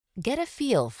Get a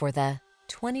feel for the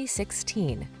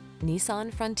 2016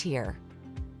 Nissan Frontier.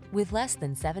 With less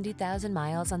than 70,000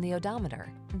 miles on the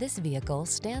odometer, this vehicle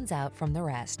stands out from the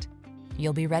rest.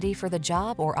 You'll be ready for the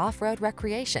job or off-road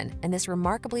recreation in this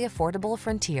remarkably affordable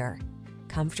Frontier.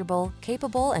 Comfortable,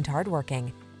 capable, and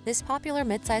hardworking, this popular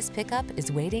midsize pickup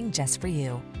is waiting just for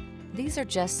you. These are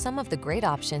just some of the great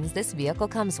options this vehicle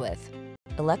comes with: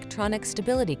 electronic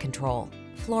stability control,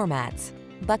 floor mats,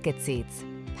 bucket seats,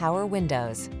 power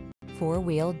windows,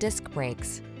 four-wheel disc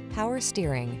brakes, power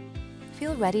steering.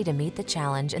 Feel ready to meet the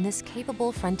challenge in this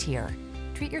capable Frontier.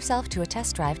 Treat yourself to a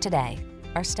test drive today.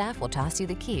 Our staff will toss you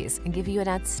the keys and give you an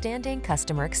outstanding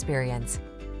customer experience.